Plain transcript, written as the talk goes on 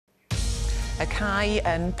Y cae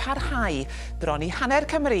yn parhau bron i hanner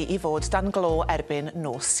Cymru i fod dan glo erbyn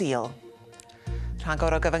nos Sul.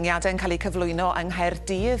 Rhagor o gyfyngiadau yn cael eu cyflwyno yng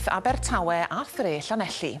Nghaerdydd, Abertawe a thre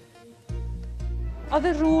Llanelli. Oedd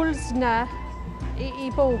y rules na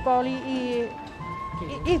i bobl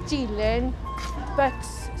i dilyn, but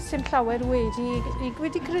sy'n llawer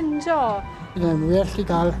wedi gryndo. Byddai'n well i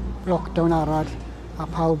gael lockdown arall a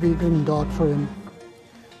pawb i gryndo trwy'n.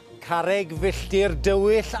 Carreg filltir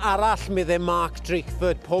dywyll arall, meddai Mark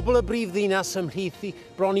Drakeford. Pobl y brifddinas ymhlith i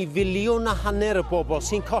bron i filiwn a hanner y bobl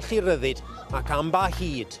sy'n colli ryddid ac amba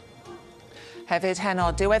hyd. Hefyd heno,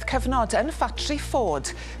 diwedd cyfnod yn ffatri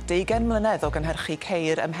Ford. 20 mlynedd o gynhyrchu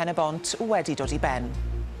ceir ym Mhen y Bont wedi dod i ben.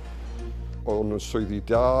 O'n swyddi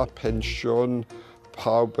da, pensiwn,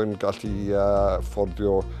 pawb yn gallu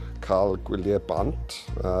fforddio cael gwyliau bant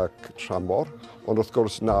tramor. Ond wrth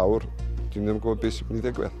gwrs nawr, dwi'n ddim yn gwybod beth sy'n mynd i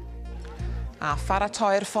ddigwydd. A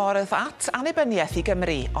pharatoi'r ffordd at annibyniaeth i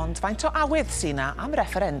Gymru, ond faint o awydd sy'n yna am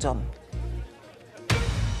referendwm.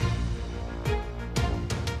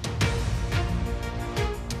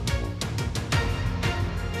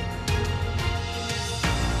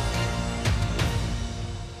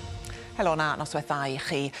 Helo na, noswaith dda i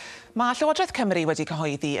chi. Mae Llywodraeth Cymru wedi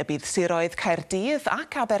cyhoeddi y bydd siroedd Caerdydd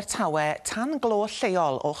ac Abertawe tan glo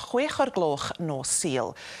lleol o 6 o'r gloch nos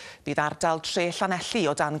Sul. Bydd ardal tre Llanelli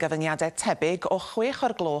o dan gyfyngiadau tebyg o 6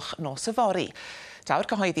 o'r gloch nos Yfory. Daw'r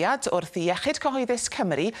cyhoeddiad wrth i Iechyd Cyhoeddus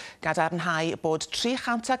Cymru gadarnhau bod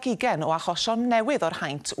 320 o achosion newydd o'r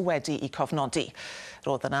haint wedi eu cofnodi.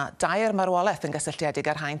 Roedd yna 2 marwolaeth yn gysylltiedig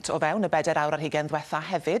â'r haint o fewn y 4 awr ar hugain diwetha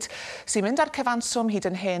hefyd, sy'n mynd ar cyfanswm hyd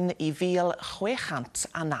yn hyn i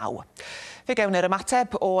 1,609. Fe gewnir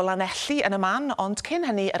ymateb o Llanelli yn y man, ond cyn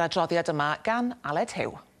hynny yr adroddiad yma gan Aled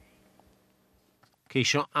Hyw.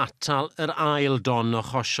 Ceisio atal yr ail don o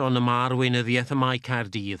chosion y arweinyddiaeth y Mae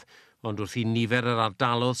Caerdydd, ond wrth i nifer yr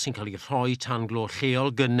ardalodd sy'n cael ei rhoi tan glo lleol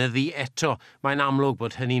gynyddu eto, mae'n amlwg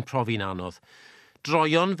bod hynny'n profi'n anodd.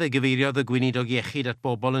 Droion fe gyfeiriodd y gweinidog iechyd at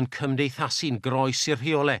bobl yn cymdeithasu'n groes i'r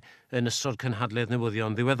rheolau yn ystod cynhadledd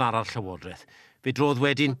newyddion ddiweddara'r Llywodraeth. Fe drodd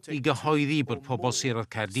wedyn i gyhoeddi bod pobl siroedd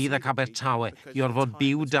Caerdydd ac Abertawe i orfod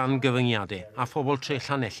byw dan gyfyngiadau a phobl tre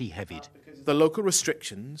Llanelli hefyd. The local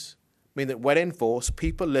restrictions mean that when enforced,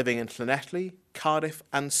 people living in Llanelli, Cardiff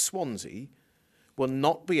and Swansea will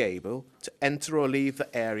not be able to enter or leave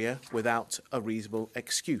the area without a reasonable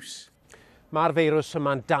excuse. Mae'r feirws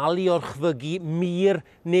yma'n dal i orchfygu mir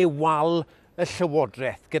neu wal y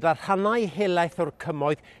Llywodraeth, gyda rhannau helaeth o'r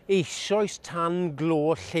cymoedd eisoes tan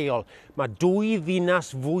glo lleol. Mae 2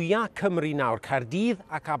 ddinas fwyaf Cymru nawr, Caerdydd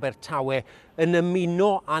ac Abertawe, yn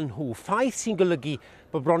ymuno â nhw. Ffaith sy'n golygu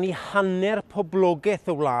bod bron i hanner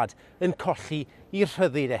poblogaeth y wlad yn colli i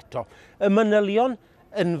rhyddid eto. Y manylion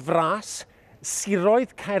yn fras,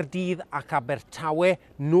 siroedd Caerdydd ac Abertawe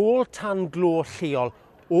nôl tan glo lleol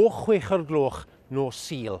o 6 o'r gloch nos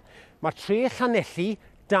Sul. Mae tre Llanelli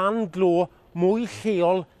dan glo mwy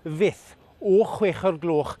lleol fyth o 6 o'r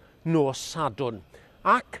gloch nos Sadwrn.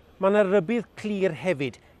 Ac mae yna rybydd clir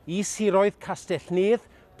hefyd i siroedd Castellnedd,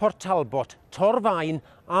 Port Talbot, Torfaen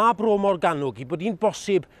a Bro Morgannwg i bod hi'n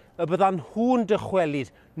bosib y bydda'n nhw'n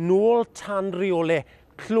dychwelyd nôl tan reolau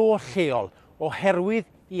clo lleol oherwydd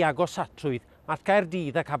i agosatrwydd at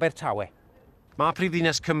Gaerdydd ac Abertawe. Mae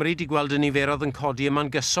Prifddinas Cymru wedi gweld y niferoedd yn codi yma'n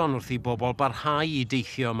gyson wrth i bobl barhau i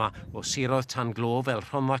deithio yma o siroedd tan glo fel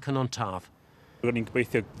Rhondda Cynon Taf. Rwy'n ni'n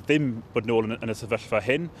gobeithio ddim bod nôl yn y sefyllfa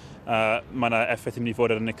hyn. Mae yna effaith yn mynd i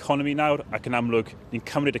fod ar yn economi nawr ac yn amlwg ni'n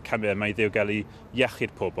cymryd y camau yma i ddiogelu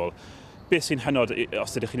iechyd pobl. Beth sy'n hynod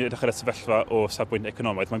os ydych chi'n edrych ar y sefyllfa o safbwynt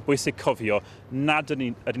economaidd, mae'n bwysig cofio nad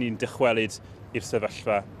ydyn ni'n dychwelyd i'r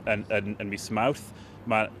sefyllfa yn mis Mawrth.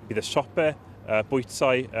 Bydd y siopau,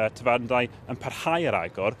 bwytau, tafarndai yn parhau ar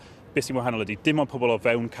agor. Beth sy'n wahanol ydy, dim ond pobl o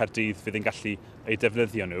fewn Caerdydd fydd yn gallu eu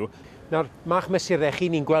defnyddio nhw. Nawr, ma'ch mesurau chi,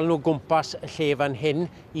 ni'n gweld nhw gwmpas y lle fan hyn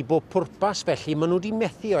i bob pwrpas, felly maen nhw wedi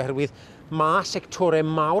methu oherwydd mae sectorau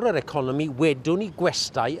mawr yr economi wedwn i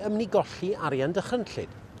gwestai yn mynd i golli arian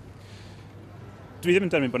dychrynllyd. Dwi ddim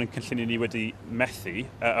yn derbyn bod yn cynllunio ni wedi methu,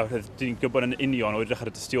 oherwydd dyn ni'n gwybod yn union o edrych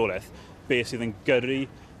ar y dystiolaeth beth sydd yn gyrru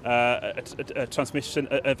y transmission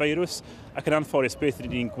y feirws, ac yn anffodus beth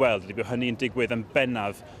rydyn ni'n gweld ydy bod hynny'n digwydd yn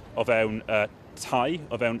bennaf o fewn tai,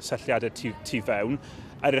 o fewn selliadau tu fewn,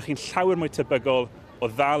 a rydych chi'n llawer mwy tebygol o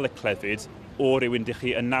ddal y clefyd o rywun ydych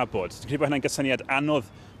chi yn nabod. Dwi'n credu bod hynny'n gysyniad anodd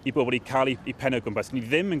i bobl i cael eu pen o gwmpas. Ni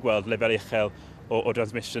ddim yn gweld lefel uchel o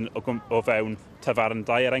transmission o fewn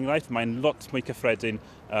tafarndai er enghraifft. Mae'n lot mwy cyffredin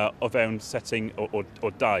o fewn setting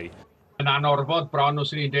o dai. Yn anorfod bron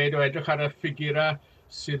os ni'n dweud o edrych ar y ffigurau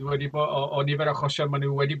sydd wedi bod, o nifer o achosion maen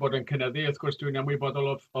nhw wedi bod yn cynyddu. Wrth gwrs, dwi'n ymwybodol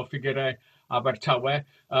o ffigurau Abertawe.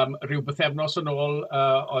 Rhyw bythefnos yn ôl,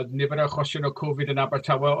 oedd nifer o achosion o Covid yn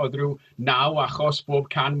Abertawe, oedd rhyw 9 achos bob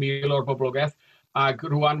 100,000 o'r boblogaeth, ac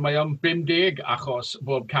rwan mae o'n 50 achos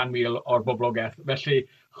bob 100,000 o'r boblogaeth. Felly,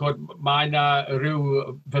 mae yna rhyw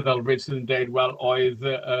feddylfryd sydd yn dweud, wel, oedd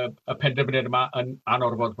y penderfyniad yma yn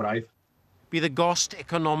anorfod braidd. Bydd y gost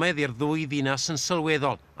economaidd i'r ddwy ddinas yn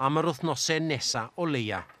sylweddol am yr wythnosau nesaf o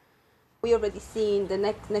leia. We already seen the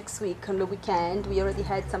next week on the weekend, we already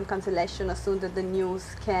had some cancellation as soon as the news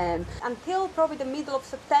came. Until probably the middle of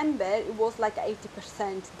September, it was like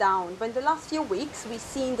 80% down. But in the last few weeks, we've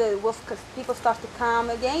seen people start to come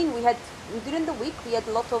again. During the week, we had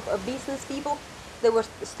a lot of business people. They were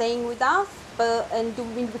staying with us, and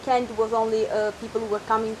during the weekend it was only people who were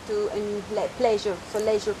coming to pleasure, so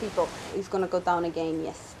leisure people. It's going to go down again,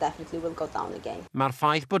 yes, definitely will go down again. Mae'r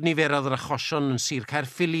ffaith bod niferoedd yr achosion yn Sir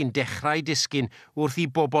Caerphilly'n dechrau disgyn wrth i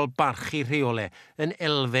bobl barchu rheolau yn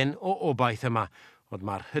elfen o obaith yma, ond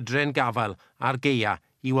mae'r hydren gafael a'r geia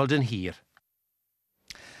i weld yn hir.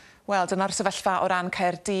 Wel, dyna'r sefyllfa o ran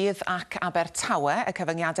Caerdydd ac Abertawe. Y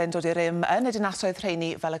cyfyngiadau'n dod i rym yn y dinasoedd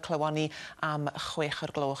rheini fel y clywon ni am 6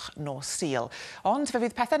 o'r gloch nos Sul. Ond fe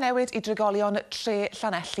fydd pethau newid i drigolion tre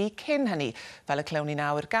Llanelli cyn hynny, fel y clywn ni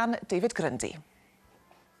nawr gan David Grundy.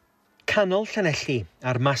 Canol Llanelli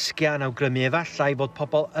a'r masgia yn awgrymu efallai bod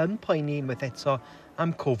pobl yn poeni unwaith eto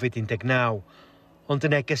am Covid-19. Ond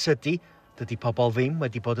y neges ydy, dydy pobl ddim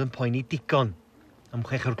wedi bod yn poeni digon. Am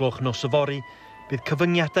 6 o'r gloch nos yfory, bydd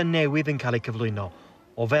cyfyngiadau newydd yn cael eu cyflwyno,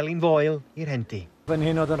 o Felin Foel i'r Hendi. Fan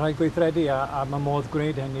hyn oedd yn rhoi gweithredu a mae modd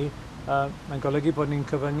gwneud hynny. Mae'n golygu bod ni'n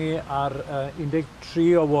cyfyngu ar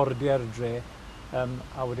 13 o wardiau'r dre,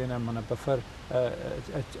 a wedyn mae yna buffer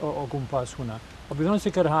o gwmpas hwnna. O bydd hwnna'n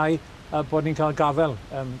sicrhau bod ni'n cael gafel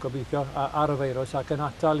gobeithio ar y feirws ac yn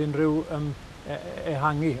atal unrhyw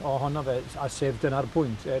ehangu ohono fe, a sef dyna'r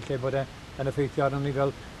pwynt, lle bod e'n effeithio arno ni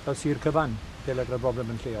fel sir cyfan, lle gyda'r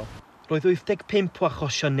broblem yn lleol. Roedd 85 o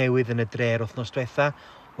achosion newydd yn y dre'r wythnos diwetha,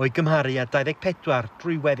 o'i gymharu â 24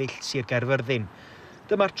 drwy weddill Sir Gaerfyrddin.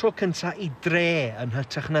 Dyma'r tro cyntaf i dre yn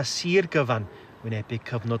hytrach na sir gyfan, wynebu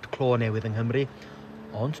cyfnod clo newydd yng Nghymru,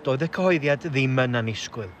 ond doedd y cyhoeddiad ddim yn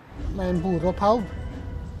annisgwyl. Mae'n bwro pawb,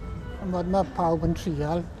 ond mae pawb yn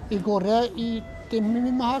trial i gorau i dim i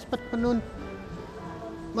mi mas, bet maen nhw'n...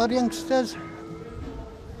 Mae'r youngsters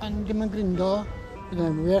yn ddim yn gryndo, bydd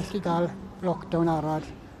e'n well i gael lockdown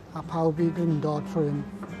arall, a pawb i gryndo trwy'n.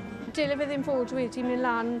 Dyle fe ddim fod wedi mynd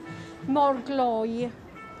lan mor gloi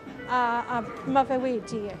a mae fe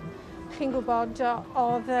wedi. Chi'n gwybod,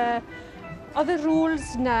 oedd y rules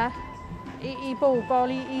yna i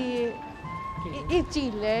bobl i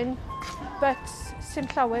dilyn, but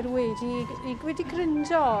sy'n llawer wedi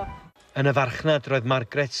gryndo. Yn y farchnad roedd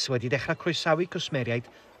Margaret wedi dechrau croesawu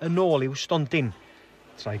cwsmeriaid yn ôl i'w stondin,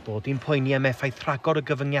 tra bod hi'n poeni am effaith rhagor y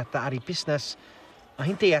gyfyngiadau ar ei busnes, a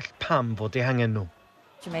hi'n deall pam fod ei hangen nhw.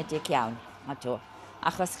 Siomedig iawn, ydw.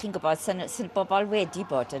 Achos chi'n gwybod, sy'n bobl wedi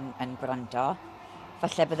bod yn gwrando,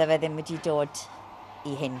 falle bydde fe ddim wedi dod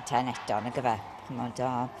i hyn ten eto, na gyfe.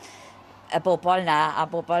 Y bobl na, a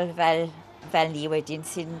bobl fel ni wedyn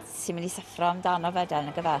sy'n mynd i saffro amdano fe,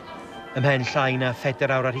 na gyfe. Ymhen llai na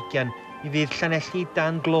 4 awr ar 20, mi fydd Llanelli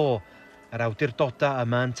dan glo. Yr awdurdodau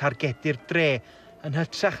yma yn targedu'r dre yn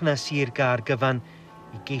hytrach na sir Gaer gyfan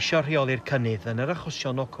i geisio rheoli'r cynnydd yn yr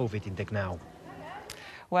achosion o Covid-19.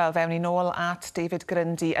 Wel, fewn ni nôl at David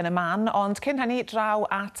Grundy yn y man, ond cyn hynny draw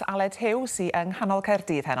at Aled Hyw sy'n yng nghanol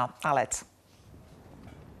Caerdydd heno. Aled.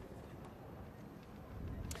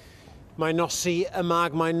 Mae'n nosi yma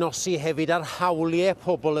ac mae'n nosi hefyd ar hawliau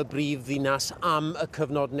pobl y brif ddinas am y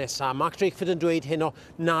cyfnod nesaf. Mark Drakeford yn dweud heno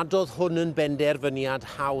nad oedd hwn yn benderfyniad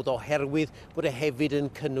hawdd oherwydd bod e hefyd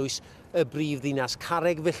yn cynnwys y brif ddinas.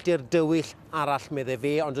 Carreg filltir dywyll arall meddai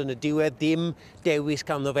fe, ond yn y diwedd dim dewis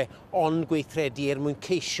ganddo fe, ond gweithredu mwyn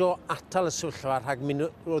ceisio atal y sefyllfa rhag mynd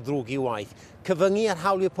o ddrwg i waith. Cyfyngu ar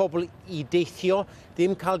hawliau pobl i deithio,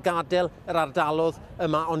 ddim cael gadael yr ardalodd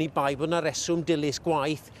yma ond i bai bod yna reswm dilys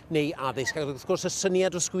gwaith neu addysg. Ac wrth gwrs y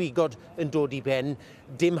syniad o sgwigod yn dod i ben,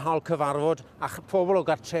 dim hawl cyfarfod a pobl o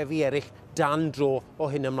gartrefi eraill dan dro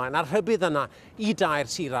o hyn ymlaen. A'r rhybydd yna i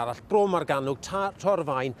dair sir arall, Bro Morgannwg,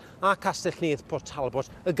 Torfaen a Castellnydd Port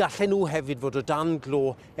Talbot, y gallen nhw hefyd fod o dan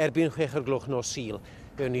glo erbyn 6 o'r gloch nos Sul.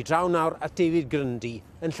 Fewn ni draw nawr at David Grundy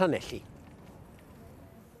yn Llanelli.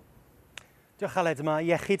 Diolch Aled, mae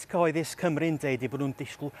Iechyd Cyhoeddus Cymru'n deud bod nhw'n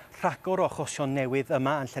disgwyl rhagor o achosion newydd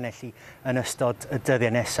yma yn Llanelli yn ystod y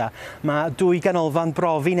dyddiau nesaf. Mae 2 ganolfan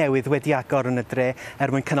brofi newydd wedi agor yn y dre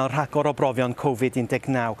mwyn cynnal rhagor o brofion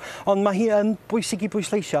Covid-19. Ond mae hi yn bwysig i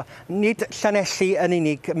bwysleisio, nid Llanelli yn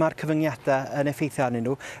unig mae'r cyfyngiadau yn effeithio arnyn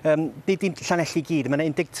nhw. Nid Llanelli gyd, mae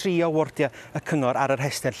yna 13 o wardiau y cyngor ar yr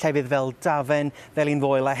rhestr, llefydd fel Dafen, Felin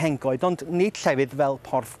Foel a Hengoed, ond nid llefydd fel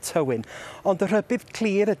Porth Tywyn. Ond y rhybydd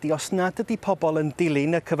clir ydy os nad ydy pobl yn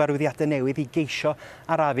dilyn y cyfarwyddiadau newydd i geisio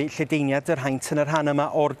arafu lledaeniad yr haint yn yr rhan yma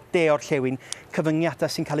o'r de orllewin,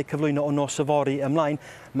 cyfyngiadau sy'n cael eu cyflwyno o nos yfory ymlaen,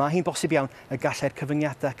 mae hi'n bosib iawn y gallai'r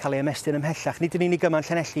cyfyngiadau cael eu ymestyn ymhellach. Nid yn unig yma yn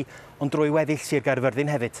Llanelli, ond drwy weddill Sir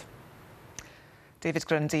Gaerfyrddin hefyd. David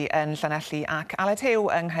Grundy yn Llanelli ac Aled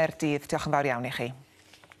Hyw yng Nghaerdydd. Diolch yn fawr iawn i chi.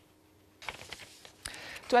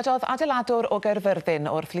 Dywedodd adeiladwr o Gaerfyrddin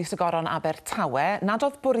o'r Llys y Goron Abertawe nad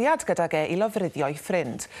oedd bwriad gydag i lofruddio ei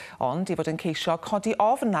ffrind, ond i fod yn ceisio codi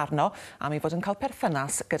ofn arno am ei fod yn cael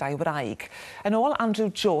perthynas gyda'i wraig. Yn ôl Andrew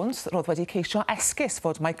Jones, roedd wedi ceisio esgus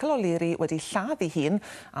fod Michael O'Leary wedi lladd ei hun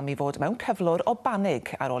am ei fod mewn cyflwr o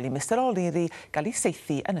banig ar ôl i Mr O'Leary gael ei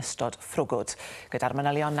saethu yn ystod ffrwgwd. Gyda'r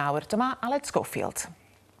manylion nawr, dyma Aled Schofield.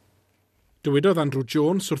 Dywedodd Andrew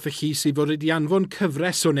Jones wrth y llys i fod wedi anfon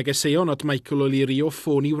cyfres o negeseuon at Michael O'Leary o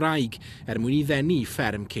ffôn i wraig mwyn i ddenu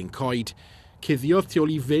fferm King Coed. Cuddiodd tu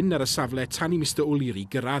ôl i fyn ar y safle tan i Mr O'Leary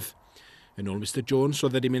gyrraedd. Yn ôl Mr Jones,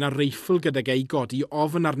 roedd wedi mynd ar reifl gydag ei godi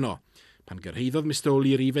ofn arno, pan gyrhaeddodd Mr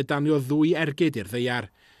O'Leary fe danio 2 ergyd i'r ddeiar.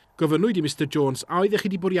 Gofynnwyd i Mr Jones a oedd eich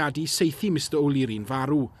wedi bwriadu saethu Mr O'Leary'n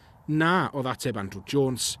farw. Na, oedd ateb Andrew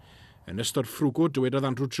Jones. Yn ystod ffrwgwd, dywedodd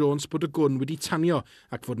Andrew Jones bod y gwn wedi tanio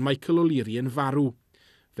ac fod Michael O'Leary yn farw.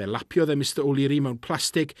 Fe lapiodd Mr O'Leary mewn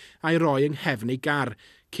plastig a'i roi yng nghefn ei gar,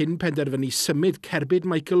 cyn penderfynu symud cerbyd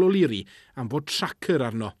Michael O'Leary am bod tracker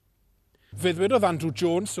arno. Fe ddwedodd Andrew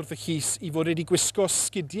Jones wrth y llys i fod wedi gwisgo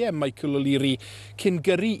sgidiau Michael O'Leary cyn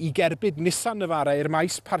gyrru i gerbyd Nissan Navara i'r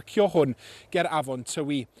maes parcio hwn ger Afon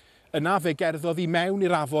Tywi. Yna fe gerddodd i mewn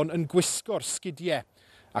i'r afon yn gwisgo'r sgidiau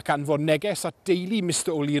ac anfon neges at deulu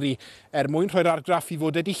Mr O'Leary mwyn rhoi'r argraff i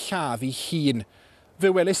fod wedi lladd ei hun.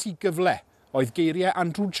 Fe weles i gyfle oedd geiriau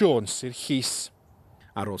Andrew Jones i'r llys.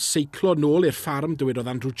 Ar ôl seiclo nôl i'r ffarm, dywedodd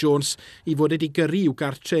Andrew Jones i fod wedi gyrru i'w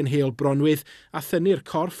gartre yn Heol Bronwydd a thynnu'r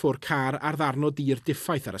corff o'r car ar ddarno dir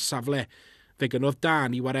diffaith ar y safle. Fe gynnodd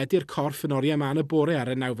Dan i waredu'r corff yn oriau man y bore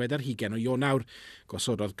ar y 9 ar 20 o Ionawr.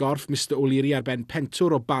 Gosododd gorff Mr O'Leary ar ben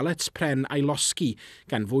pentwr o balets pren a'i losgi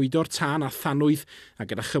gan fwydo'r tân a thanwydd a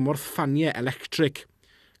gyda chymorth ffaniau electric.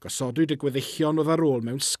 Gosodwyd y gweddillion oedd ar ôl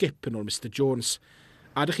mewn skip yn ôl Mr Jones.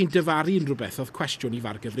 A dych chi'n dyfaru unrhyw beth oedd cwestiwn i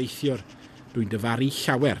fargyfreithiwr. Dwi'n dyfaru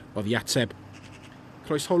llawer oedd i ateb.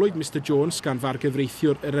 Croesholwyd Mr Jones gan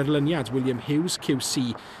fargyfreithiwr yr erlyniad William Hughes QC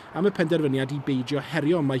am y penderfyniad i beidio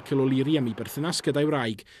herio Michael O'Leary am ei berthynas gyda'i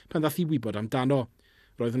wraig pan ddath i wybod amdano.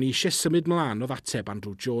 Roeddwn ni eisiau symud mlaen oedd ateb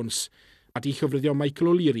Andrew Jones. A di chyfryddio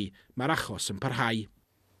Michael O'Leary, mae'r achos yn parhau.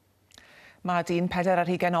 Mae dyn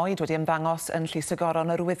 40 oed wedi ymddangos yn Llys y Goron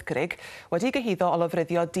yr Wyddgrug wedi gyhuddo o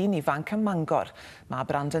lofruddio dyn ifanc ym Mangor. Mae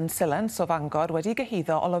Brandon Sillens o Fangor wedi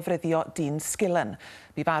gyhuddo o lofruddio dyn Sgillen.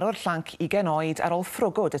 Bu farw'r llanc 20 oed ar ôl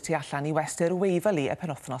ffrwgwd y tu allan i westr Waverley y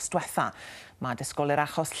penwythnos diwetha. Mae disgwyl i'r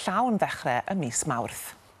achos llawn ddechrau ym mis Mawrth.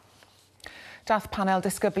 Dath panel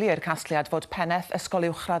disgyblu i'r casgliad fod pennaeth ysgol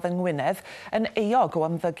uwchradd yng Ngwynedd yn euog o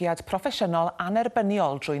ymddygiad proffesiynol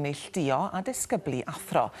anerbyniol drwy neilltuo a disgyblu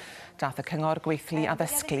athro. Dath y cyngor gweithlu a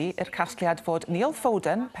ddysglu i'r casgliad fod Neil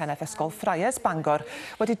Foden, pennaeth ysgol Friars Bangor,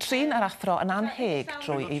 wedi trin yr athro yn anheg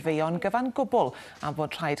drwy ei feuon gyfan gwbl am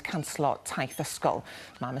fod rhaid canslo taith ysgol.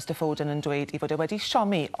 Mae Mr Foden yn dweud i fod e wedi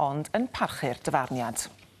siomi ond yn parchu'r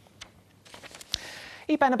dyfarniad.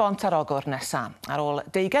 I Ben y Bont ar ogwr nesaf. Ar ôl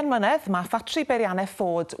 20 mlynedd, mae ffatri beiriannau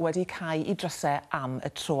Ford wedi cael ei drysau am y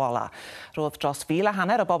tro ola. Roedd dros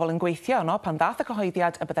 1,500 o bobl yn gweithio yno pan ddath y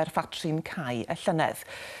cyhoeddiad y byddai'r ffatri'n cael y llynedd.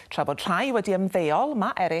 Tra bod rhai wedi ymddeol,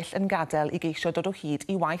 mae eraill yn gadael i geisio dod o hyd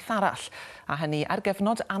i waith arall, a hynny ar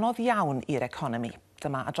gyfnod anodd iawn i'r economi.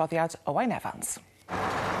 Dyma adroddiad Owain Evans.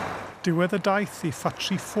 Diwedd y daith i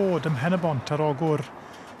ffatri Ford ym Mhen y Bont ar ogwr.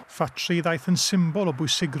 Ffatri ddaeth yn symbol o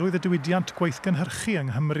bwysigrwydd y diwydiant gweithgynhyrchu yng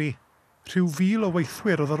Nghymru. Rhyw 1,000 o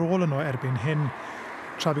weithwyr oedd ar ôl yno erbyn hyn.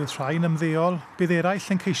 Tra bydd rhai'n ymddeol, bydd eraill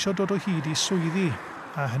yn ceisio dod o hyd i swyddi,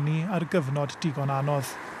 a hynny ar gyfnod digon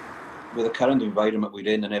anodd. With the current environment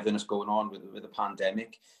we're in and everything that's going on with the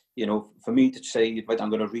pandemic, you know, for me to say, right, I'm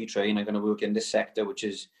going to retrain, I'm going to work in this sector, which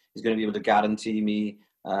is going to be able to guarantee me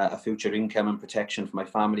a future income and protection for my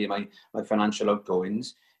family and my financial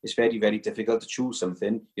outgoings, it's very, very difficult to choose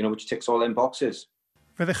something, you know, which ticks all them boxes.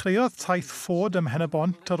 Fe ddechreuodd taith Ford ym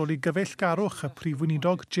Mhenabont ar ôl i gyfeillgarwch y prif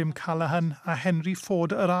weinidog Jim Callahan a Henry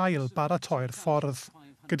Ford yr ail baratoi'r ffordd.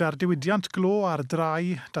 Gyda'r diwydiant glo ar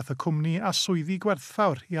drai, dath y cwmni a swyddi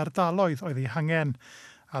gwerthfawr i ardaloedd oedd ei hangen,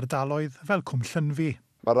 ardaloedd fel Cwm Llynfi.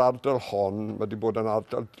 Mae'r ardal hon wedi bod yn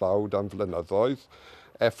ardal dlawd am flynyddoedd.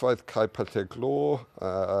 Effaith cael pyllau glo,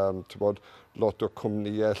 lot o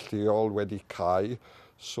cwmnïau lleol wedi cael.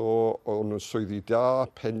 So, o'n nhw'n swyddi da,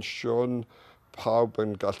 pensiwn, pawb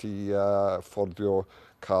yn gallu fforddio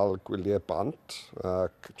cael gwyliau bant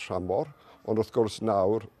tramor. Ond wrth gwrs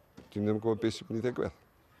nawr, dyn ddim yn gwybod beth sy'n mynd i ddigwydd.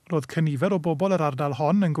 Roedd cynifer o bobl yr ardal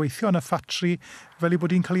hon yn gweithio yn y ffatri fel ei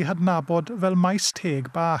bod hi'n cael ei hadnabod fel maes teg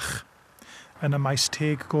bach. Yn y maes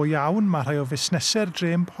teg go iawn, mae rhai o fusnesau'r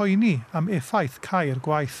dre'n poeni am effaith cau'r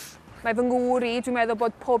gwaith. Mae fy ngŵr i, dwi'n meddwl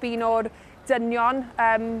bod pob un o'r dynion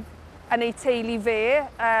yn ei teulu fe,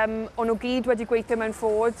 o'n nhw gyd wedi gweithio mewn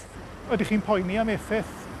Ford. Ydych chi'n poeni am effaith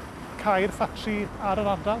cau'r ffatri ar yr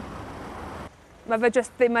ardal? Mae fe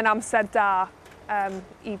jyst ddim yn amser da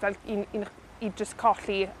i jyst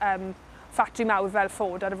colli ffatri mawr fel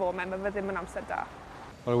Ford ar y foment. Mae fe ddim yn amser da.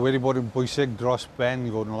 Wel, wedi bod yn bwysig dros ben,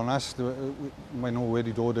 i fod yn onest. Mae nhw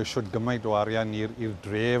wedi dod y siwt gymaint o arian i'r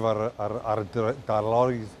dref ar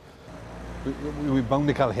daloedd. We're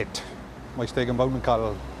bound to cael hit. Mae steg yn bound yn cael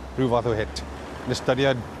rhyw fath o hit. Yn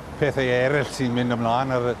ystyried pethau eraill sy'n mynd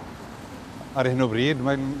ymlaen ar hyn o bryd,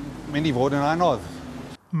 mae'n mynd i fod yn anodd.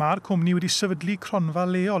 Mae'r cwmni wedi sefydlu cronfa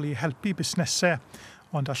leol i helpu busnesau,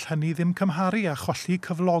 ond all hynny ddim cymharu a cholli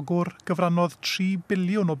cyflogwr gyfrannodd 3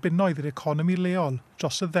 biliwn o bunnoedd i'r economi leol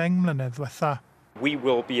dros y 10 mlynedd ddiwetha. We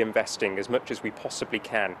will be investing as much as we possibly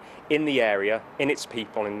can in the area, in its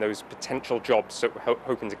people, in those potential jobs that we're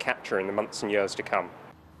hoping to capture in the months and years to come.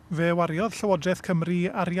 Fe wariodd Llywodraeth Cymru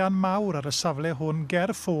arian mawr ar y safle hwn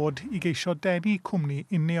ger Ford i geisio denu cwmni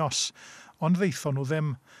Ineos, ond ddeithon nhw ddim.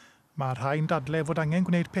 Mae'r rhain dadle fod angen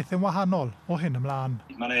gwneud pethau wahanol o hyn ymlaen.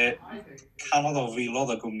 Mae'n canodd o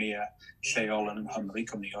filodd o gwmnïau lleol yn Nghymru,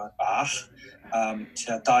 cwmnïau bach,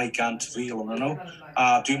 tua 200,000 o'n nhw, a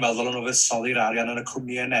dwi'n meddwl o'n nhw fuddsoddi'r arian yn y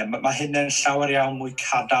cwmnïau yna. Mae hynny'n llawer iawn mwy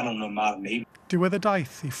cadarn yn y marn ni. Diwedd y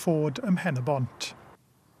daith i Ford ym Mhenabont.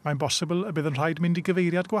 Mae'n bosibl y bydd yn rhaid mynd i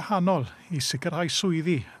gyfeiriad gwahanol i sicrhau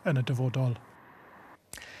swyddi yn y dyfodol.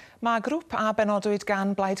 Mae grŵp a benodwyd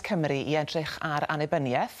gan Blaid Cymru i edrych ar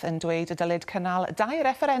annibyniaeth yn dweud y dylid cynnal 2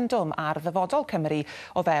 referendwm ar ddyfodol Cymru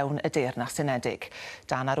o fewn y Deyrnas Unedig.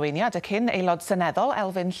 Dan arweiniad y cyn aelod seneddol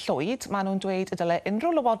Elfyn Llwyd, maen nhw'n dweud y dyle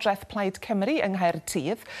unrhyw lywodraeth Plaid Cymru yng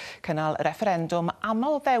Nghaerdydd cynnal referendwm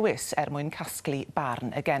aml ddewis mwyn casglu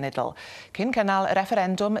barn y genedl, cyn cynnal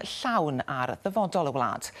referendwm llawn ar ddyfodol y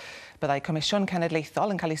wlad. Byddai Comisiwn Cenedlaethol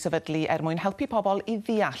yn cael ei sefydlu mwyn helpu pobl i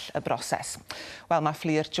ddeall y broses. Wel, mae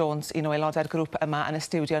Fflir Jones, un o aelodau'r grŵp yma yn y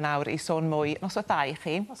studio nawr i sôn mwy. Noswaith dda i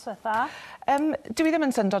chi. Noswaith dda. Dwi ddim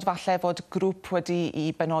yn syndod falle fod grŵp wedi i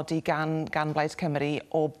benodi gan Blaid Cymru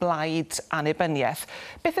o blaid annibyniaeth.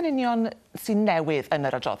 Beth yn union sy'n newydd yn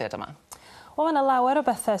yr adroddiad yma? Wel, mae yna lawer o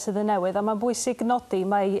bethau sydd yn newydd, a mae'n bwysig nodi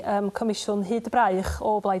mae Comisiwn Hyd Braich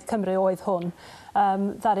o Blaid Cymru oedd hwn.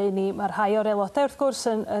 Ddaru ni, mae rhai o'r aelodau wrth gwrs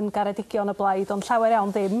yn garedigion y blaid, ond llawer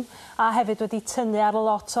iawn ddim, a hefyd wedi tynnu ar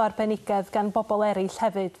lot o arbenigedd gan bobl eraill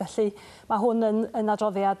hefyd. Felly mae hwn yn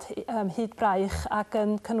adroddiad Hyd Braich ac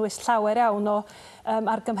yn cynnwys llawer iawn o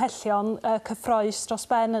argymhellion cyffroes dros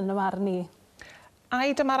ben yn y marn ni. A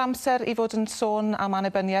dyma'r amser i fod yn sôn am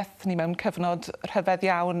annibyniaeth ni mewn cyfnod rhyfedd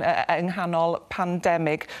iawn yng nghanol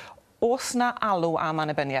pandemig. Oes na alw am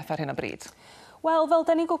annibyniaeth ar hyn o bryd? Wel, fel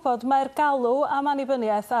da ni'n gwybod, mae'r galw am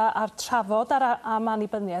annibyniaeth a'r trafod am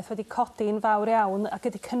annibyniaeth wedi codi'n fawr iawn ac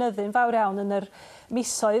wedi cynyddu'n fawr iawn yn yr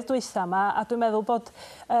misoedd dwytha yma, a dwi'n meddwl bod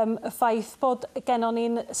y ffaith bod gennon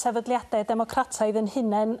ni'n sefydliadau democrataidd yn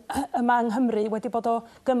hunain yma yng Nghymru wedi bod o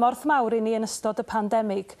gymorth mawr i ni yn ystod y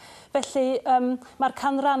pandemig. Felly mae'r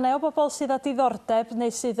canrannau o bobl sydd â diddordeb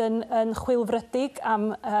neu sydd yn chwilfrydig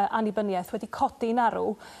am annibyniaeth wedi codi'n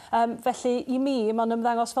arw. Felly i mi, mae'n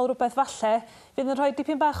ymddangos fel rhywbeth falle fydd yn rhoi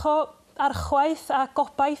dipyn bach o archwaith a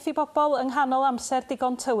gobaith i bobl yng nghanol amser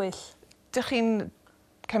digon tywyll. Dych chi'n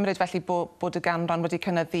cymryd felly bod y ganran wedi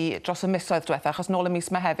cynyddu dros y misoedd diwetha, achos nôl y mis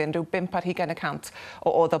Mehefin, rhyw 5%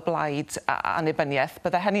 oedd y blaid annibyniaeth.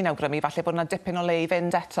 Bydde hynny'n awgrymu falle bod yna dipyn o le i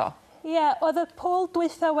fynd eto? Ie, oedd y pôl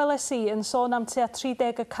dwytha weles i yn sôn am tua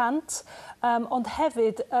 30%, ond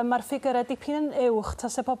hefyd mae'r ffigurau dipyn yn uwch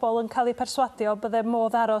tas y bobl yn cael eu perswadio bydde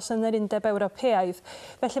modd aros yn yr Undeb Ewropeaidd.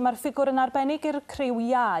 Felly mae'r ffigwr yn arbennig i'r criw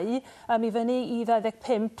iau i fyny i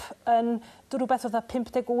 25 yn rhywbeth oedd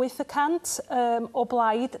 58% o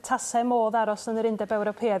blaid tasau modd aros yn yr Undeb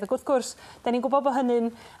Ewropeaidd. Ac wrth gwrs, da ni'n gwybod bod hynny'n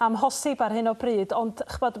amhosib ar hyn o bryd, ond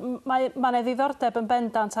mae'n ddiddordeb yn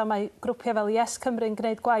bendant a mae grwpiau fel Yes Cymru'n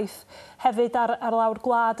gwneud gwaith hefyd ar lawr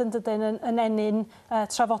gwlad yn dydyn yn enyn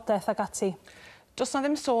trafodaeth ag ati. Does na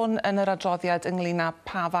ddim sôn yn yr adroddiad ynglyn â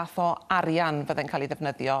pa fath o arian fydde'n cael ei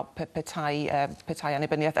ddefnyddio petai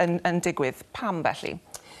annibyniaeth yn digwydd. Pam felly?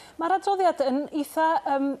 Mae'r adroddiad yn eitha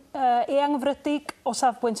eangfrydig o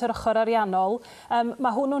safbwynt yr ochr ariannol.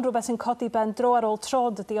 Mae hwnnw'n rhywbeth sy'n codi ben dro ar ôl tro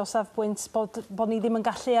ydy o safbwynt bod ni ddim yn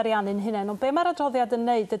gallu ariannu'n hunain. Ond be mae'r adroddiad yn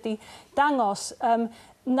neud ydy dangos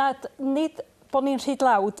nid bod ni'n rhy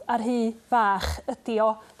dlawd ar hy fach ydy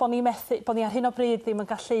o bod ni ar hyn o bryd ddim yn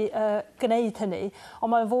gallu gwneud hynny.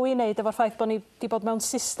 Ond mae'n fwy i wneud efo'r ffaith bod ni wedi bod mewn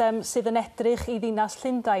system sydd yn edrych i ddinas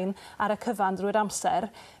Llundain ar y cyfan drwy'r amser.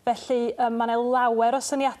 Felly mae'n lawer o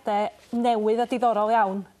syniadau newydd a diddorol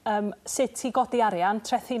iawn sut i godi arian,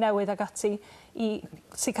 trethu newydd ag ati i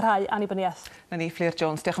sicrhau annibyniaeth. Na ni, Fflir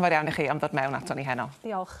Jones, diolch yn fawr iawn i chi am ddod mewn ato ni heno.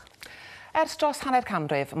 Diolch. Ers dros hanner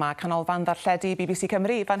canrif, mae canolfan ddarlledu BBC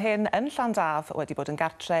Cymru fan hyn yn Llandaff wedi bod yn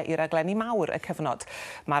gartre i raglenni mawr y cyfnod.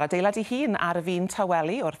 Mae'r adeilad ei hun ar fin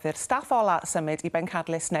tawelu wrth i'r staff ola symud i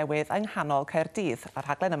bencadlys newydd yng nghanol Caerdydd. A'r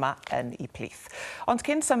rhaglen yma yn ei plith. Ond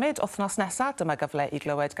cyn symud wythnos nesaf, dyma gyfle i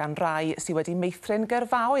glywed gan rai sydd wedi meithrin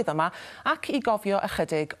gyrfaoedd yma ac i gofio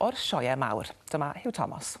ychydig o'r sioeau mawr. Dyma Hugh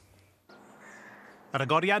Thomas. Yr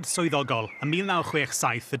agoriad swyddogol, ym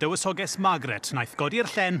 1967, y dywysoges Margaret wnaeth godi'r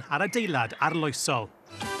llen ar adeilad arloesol.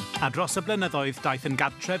 A dros y blynyddoedd daeth yn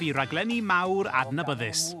gartref i raglenni mawr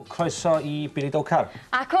adnabyddus. Croeso i Billy Dowcar.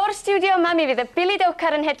 Ac o'r studio yma mi fydd y Billy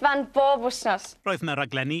Dowcar yn hedfan bob wsnos. Roedd yna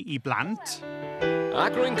raglenni i blant.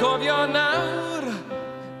 Ac rwy'n cofio nawr,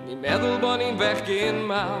 ni'n meddwl bod ni'n fechgyn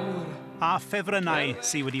mawr. A ffefrynnau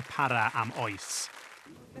sydd wedi para am oes.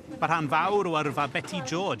 Mae rhan fawr o yrfa Betty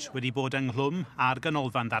George wedi bod ynghlwm ar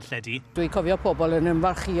ganolfan ddarlledu. Dwi'n cofio pobl yn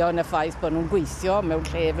ymfarchio yn y ffaith bod nhw'n gweithio mewn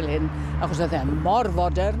lle fel hyn, achos oedd e mor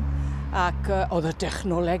fodern, ac oedd y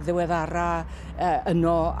dechnoleg ddiweddara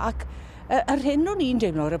yno. Ac yr hyn o'n i'n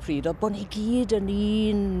deimlo ar y pryd oedd bod ni gyd yn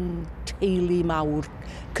un teulu mawr,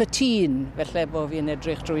 cytun, felly bod fi'n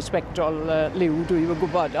edrych drwy spectrol liw, dwi'n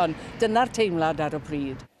gwybod, ond dyna'r teimlad ar y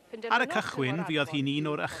pryd. Ar y cychwyn, fi oedd hi'n un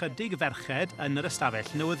o'r ychydig ferched yn yr ystafell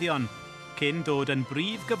newyddion, cyn dod yn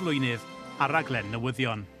brif gyflwynydd ar raglen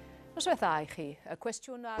newyddion. Os dda i chi, y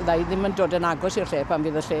cwestiwn... Dda i ddim yn dod yn agos i'r lle pan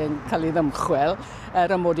fydd y lle yn cael ei ddymchwel,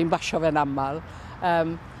 am mod i'n basio fe'n aml.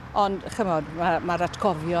 Ond, chymod, mae'r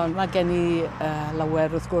atgofion, mae gen i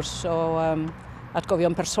lawer wrth gwrs o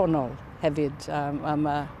atgofion personol hefyd, am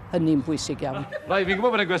hynny'n bwysig iawn. Rai, fi'n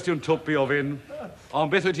gwybod bod yna gwestiwn twp i ofyn,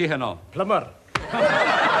 ond beth wyt ti heno? Plymar.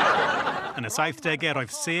 Yn y 70au,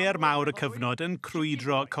 roedd ser mawr y cyfnod yn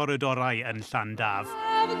crwydro coridorau yn Llandaff.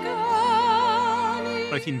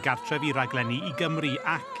 Roedd hi'n gartref i raglenni i Gymru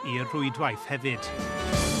ac i'r rwydwaith hefyd.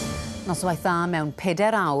 Noswaith dda mewn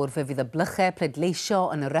 4 awr fe fydd y blychau pleidleisio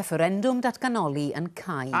yn y referendwm datganoli yn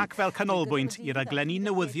cael. Ac fel canolbwynt i raglenni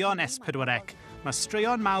newyddion S4C, mae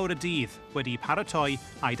straeon mawr y dydd wedi paratoi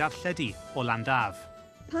a'i darlledu o Llandaff.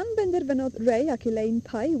 Pan benderfynodd Ray ac Elaine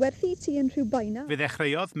Pye werthu tŷ yn Rhywbaena. Fe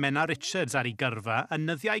ddechreuodd Menna Richards ar ei gyrfa yn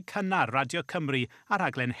nyddiau cynnar Radio Cymru a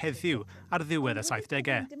raglen heddiw ar ddiwedd y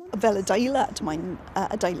 70au. Fel adeilad, mae'n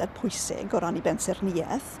adeilad pwysig o ran ei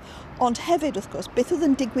bensaerniaeth, ond hefyd, wrth gwrs, beth oedd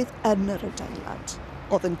yn digwydd yn yr adeilad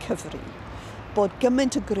oedd yn cyfri. Bod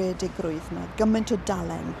gymaint o greadigrwydd yna, gymaint o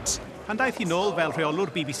dalent. Pan daeth hi nôl fel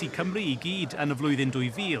rheolwr BBC Cymru i gyd yn y flwyddyn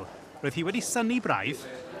 2000, roedd hi wedi synnu braidd.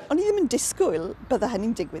 O'n i ddim yn disgwyl bydde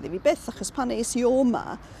hynny'n digwydd i fi byth, achos pan es i o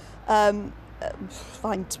yma,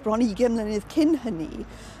 faint bron 20 mlynedd cyn hynny,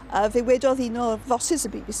 fe wedodd un o'r fosses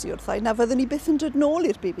y BBC wrthai, na fyddwn ni byth yn dod nôl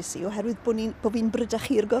i'r BBC oherwydd bod fi'n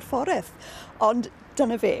brydychu'r gorfforedd. Ond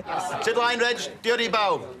dyna fe. Tydlaen, Reg, diolch i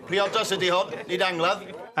bawb. Priodas ydi hwn, nid angladd.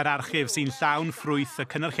 Yr archif sy'n llawn ffrwyth y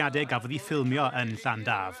cynnyrchiadau gafodd ei ffilmio yn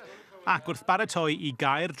Llandaff. Ac wrth baratoi i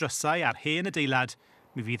gair drysau ar hen adeilad,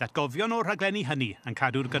 mi fydd atgofion o'r rhaglenni hynny yn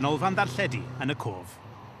cadw'r ganolfan ddarlledu yn y cof.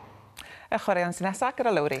 Y chwaraeon sy'n nesaf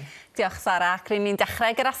gyda Lowri. Diolch, Sara. Rydyn ni'n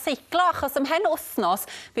dechrau gyda seiclo, achos ymhen wythnos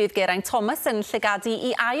bydd Geraint Thomas yn llygadu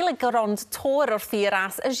i ail y grond tor wrth i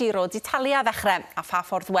ras y Giro d'Italia ddechrau. A pha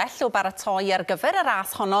ffordd well o baratoi ar gyfer y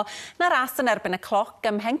ras honno na ras yn erbyn y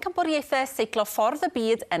cloc ymhen campwriaethau seiclo ffordd y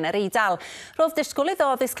byd yn yr Eidal. Roedd disgwyl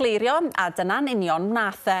iddo ddisgleirio, a dyna'n union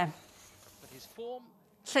wnaeth e.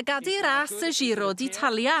 Llygadu ras y Giro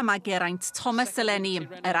d'Italia yma Geraint Thomas eleni.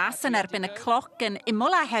 Y ras yn erbyn y cloc yn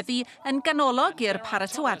ymol a heddi yn ganolog i'r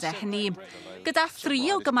paratoadau hynny. Gyda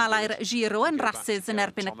 3 o gymalau'r Giro yn rasydd yn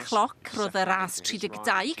erbyn y cloc, roedd y ras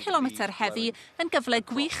 32 km heddi yn gyfle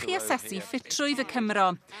gwych i asesu ffitrwydd y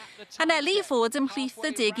Cymro. Anelu fod ymhlith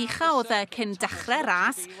y 10 ucha oedd e cyn dechrau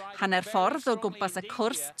ras, hanner ffordd o gwmpas y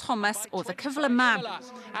cwrs, Thomas oedd y cyflyma.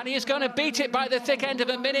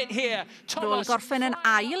 Rôl gorffen yn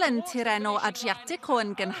ail yn Tirreno Adriatico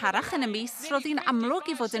yn gynharach yn y mis, roedd hi'n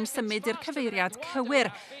amlwg i fod yn symud i'r cyfeiriad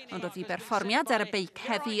cywir, ond roedd hi berfformiad ar y beic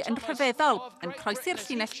heddi yn rhyfeddol, yn croesi'r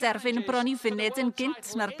llinell derfyn bron i funud yn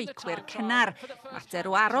gynt na'r beicwyr cynnar. Mater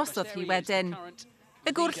o aros oedd hi wedyn.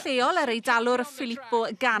 Y gŵr lleol yr Eidalwr Filippo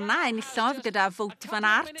Ganna enillodd gyda Wout van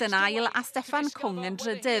Aert yn ail a Stefan Kung yn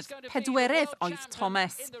drydydd. Pedwerydd oedd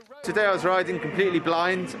Thomas. Today I was riding completely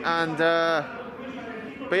blind and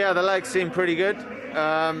but yeah, the legs seem pretty good.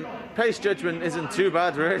 Pace judgment isn't too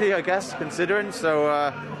bad really, I guess, considering. So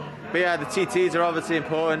but yeah, the TTs are obviously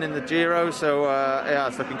important in the Giro, so yeah,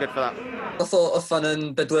 it's looking good for that. Oedd Othon yn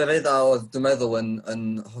bedwerydd a oedd dwi'n meddwl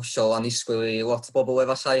yn hollol anisgwyl i lot o bobl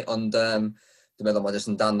efallai, ond dwi'n meddwl mae jyst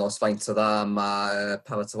yn danos faint o dda mae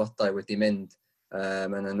paratywodau wedi mynd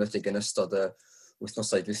yn enwedig yn ystod y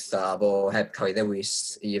wythnosau dwytha fo heb cael ei ddewis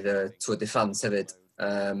i'r Tour de France hefyd,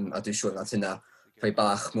 a dwi'n siŵr nad hynna rhoi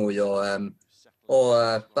bach mwy o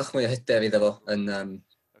hyder iddo fo yn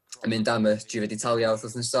mynd am y Giro d'Italia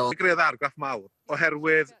wrthnos nesaf. Digwyddodd argraff mawr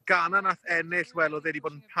oherwydd Ganna nath ennill wel oedd wedi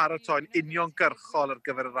bod yn paratoi'n uniongyrchol ar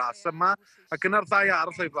gyfer y ras yma, ac yna'r ddau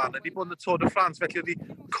arall o'i flan wedi bod yn y Tour de France, felly wedi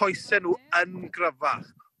coesau nhw yn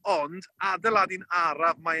gryfach. Ond adeiladu'n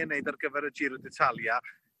araf mae e'n neud ar gyfer y Giro d'Italia,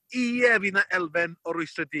 fydd yna elfen o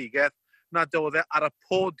rwystredigaeth nad oedd e ar y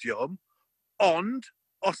podiwm, ond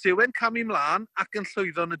os yw e'n camu mlaen ac yn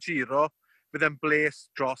llwyddo yn y Giro, fydd e'n bles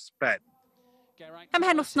dros ben.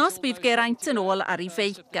 Ymhen wythnos bydd Geraint yn ôl ar ei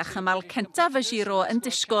feic a chymal cyntaf y Giro yn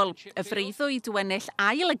disgwyl. Y freuddwyd i ennill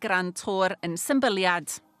ail y Grand Tour yn symbyliad.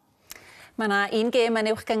 Mae yna un gêm yn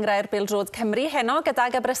uwch gyngrau'r Bêl-droed Cymru heno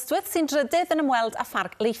gydag Aberystwyth sy'n drydydd yn ymweld â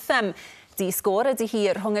Pharc Leitham. Di sgôr ydy hi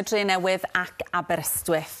rhwng y Drenewydd ac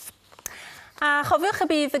Aberystwyth. A chofiwch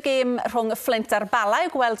y bydd y gêm rhwng Fflint a'r Bala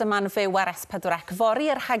i'w gweld yma'n fyw ar S4C fori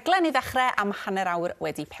yr rhaglen i ddechrau am hanner awr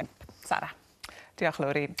wedi 5. Sara. Diolch,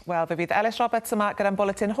 Lowri. Wel, fe fydd Ellis Roberts yma gyda'n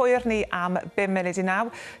bulletin hwyr ni am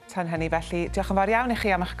 5:09. Tan hynny felly, diolch yn fawr iawn i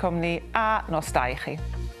chi am eich cwmni a nos da i chi.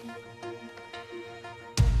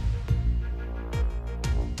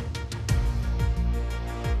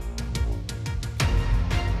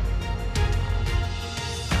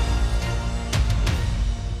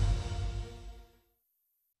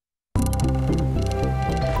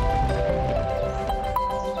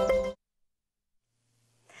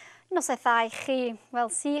 Noswaith dda i chi. Wel,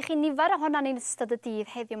 sych i nifer ohonan ni'n ystod y dydd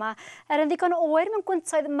heddiw yma. Yn ddigon oer mewn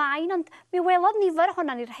gwyntoedd main, ond mi welodd nifer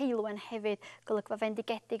ohonan ni'r heilwen hefyd. Golygfa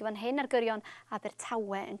fendigedig fan hyn ar gyrion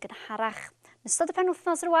Abertawe yn gynharach. Yn ystod y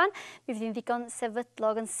penwythnos rwan, mi fydd hi'n ddigon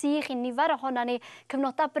sefydlog yn sych i nifer ohonan ni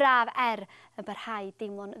cyfnodau braf y barhau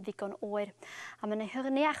deimlo'n ddigon oer. A mae'n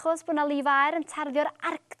hynny achos bod yna lif aer yn tardio'r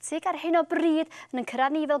Arctic ar hyn o bryd yn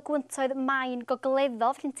cyrraedd ni fel gwyntoedd main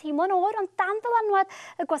gogleddol, felly'n teimlo'n oer, ond dan dylanwad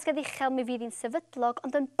y gwasgedd uchel mi fydd hi'n sefydlog,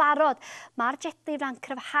 ond yn barod. Mae'r jetleaf yn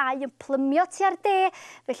cryfhau yn plymio tua'r de,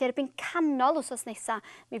 felly erbyn canol wsos nesaf,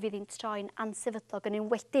 mi fydd hi'n troi'n ansefydlog yn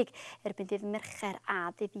enwedig erbyn dydd Mercher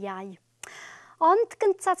a dydd Iau. Ond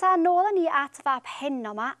gyntaf ta nôl â ni at fab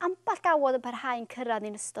heno yma, amball gawod yn parhau'n cyrraedd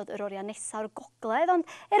ni'n ystod yr oriau nesaf o'r gogledd,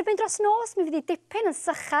 ond erbyn dros nos mi fydd hi dipyn yn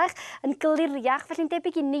sychach, yn gliriach, felly'n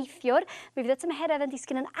debyg i neithiwr. Mi fydd y tymheredd yn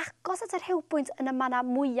disgyn yn agos at yr rhywbwynt yn y manna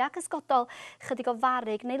mwyaf cysgodol, chydig o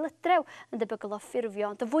farig neu lydrew yn debygol o ffurfio,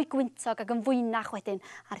 ond y fwy gwyntog ac yn fwynach wedyn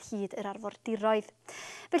ar hyd yr arfordiroedd.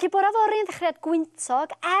 Felly bore fory yn ddechreuad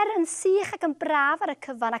gwyntog, yn sych ac yn braf ar y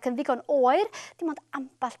cyfan ac yn ddigon oer, dim ond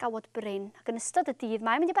amball gawod bryn ac yn ystod y dydd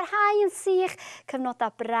mae'n mynd i barhau yn sych,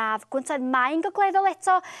 cyfnodau braf, gwyntoedd main gogleddol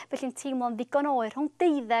eto, felly'n teimlo'n ddigon oer rhwng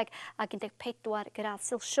 12 ac 14 gradd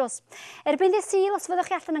Celsius. Erbyn dydd Sul, os fyddwch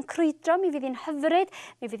chi allan yn crwydro, mi fydd hi'n hyfryd,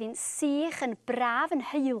 mi fydd hi'n sych, yn braf, yn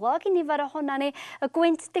heulog i nifer ohonan ni, y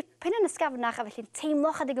gwynt dipyn yn ysgafnach a felly'n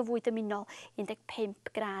teimlo chydig o fwy dymunol,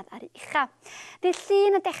 15 gradd ar ucha. Dydd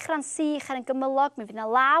Llun yn dechrau'n sych ar yn gymylog, mi fydd yna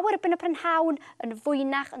law erbyn y prynhawn, yn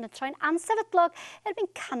fwynach, yn y troi'n ansefydlog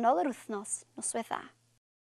erbyn canol yr wythnos. Noswaith dda.